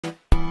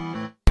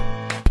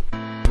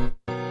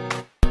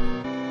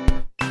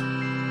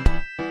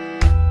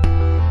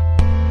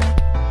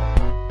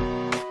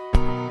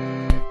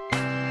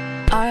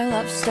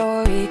love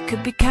story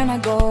could be kinda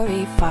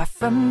gory, far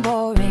from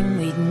boring.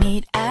 We'd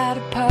meet at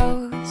a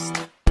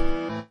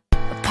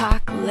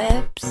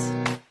post-apocalypse.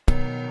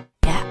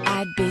 Yeah,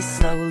 I'd be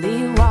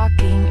slowly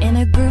walking in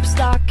a group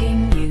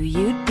stalking you.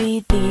 You'd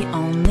be the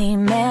only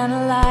man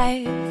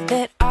alive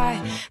that I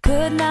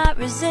could not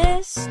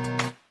resist.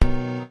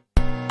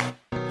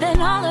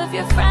 Then all of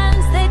your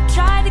friends, they'd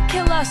try to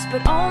kill us,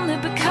 but only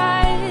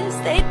because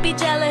they'd be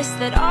jealous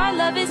that our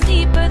love is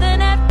deeper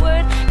than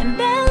Edward and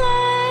Bella's.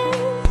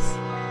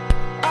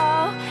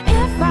 Oh,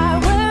 if I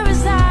were a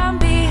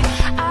zombie,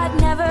 I'd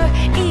never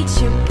eat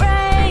your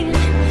brain.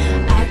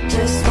 I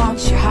just want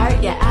your heart,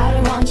 yeah, I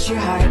don't want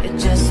your heart, I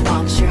just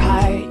want your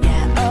heart,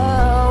 yeah.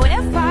 Oh,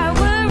 if I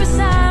were a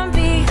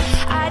zombie,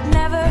 I'd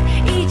never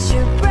eat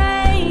your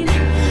brain.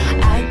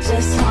 I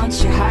just want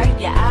your heart,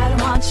 yeah, I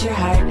don't want your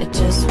heart, I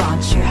just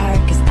want your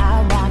heart, cause I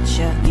want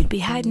you. You'd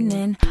be hiding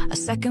in a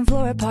second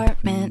floor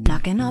apartment,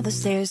 knocking all the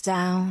stairs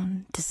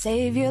down to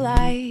save your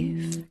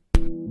life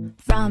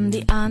from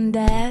the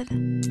undead.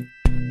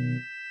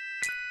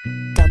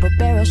 Double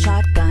barrel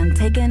shotgun,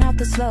 taking out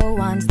the slow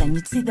ones. Then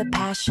you'd see the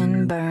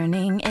passion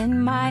burning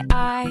in my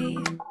eye,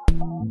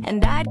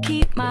 and I'd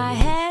keep my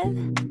head.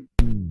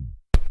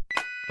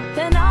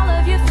 Then all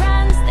of your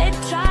friends, they'd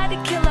try to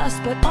kill us,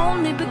 but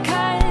only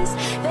because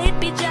they'd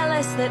be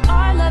jealous that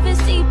our love is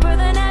deeper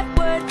than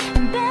Edward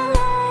and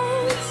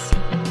Bella's.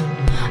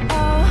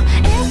 Oh,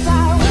 if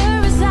I were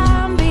a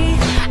zombie,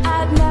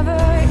 I'd never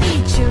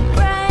eat your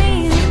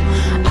brain.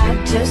 I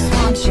just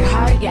want your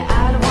heart, yeah,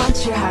 I don't want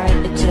your heart, I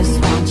just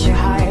want your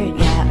heart,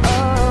 yeah.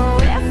 Oh,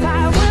 if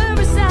I were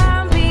a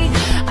zombie,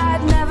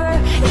 I'd never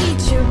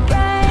eat your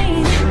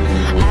brain.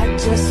 I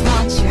just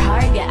want your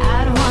heart, yeah, I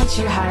don't want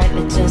your heart,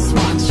 I just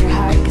want your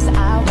heart, cause I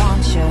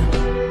want you.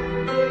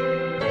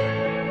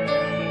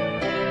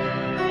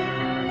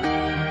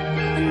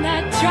 And I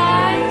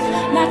tried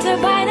not to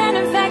bite and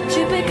infect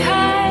you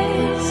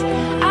because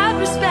I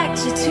respect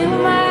you too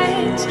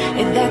much.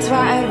 If that's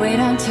why I'd wait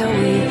until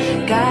we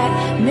got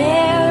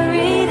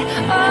married.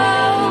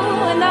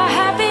 Oh, and our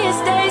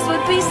happiest days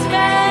would be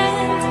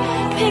spent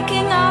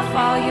picking off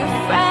all your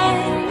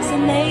friends,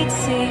 and they'd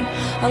see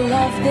a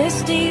love this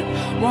deep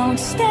won't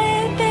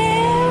stay there.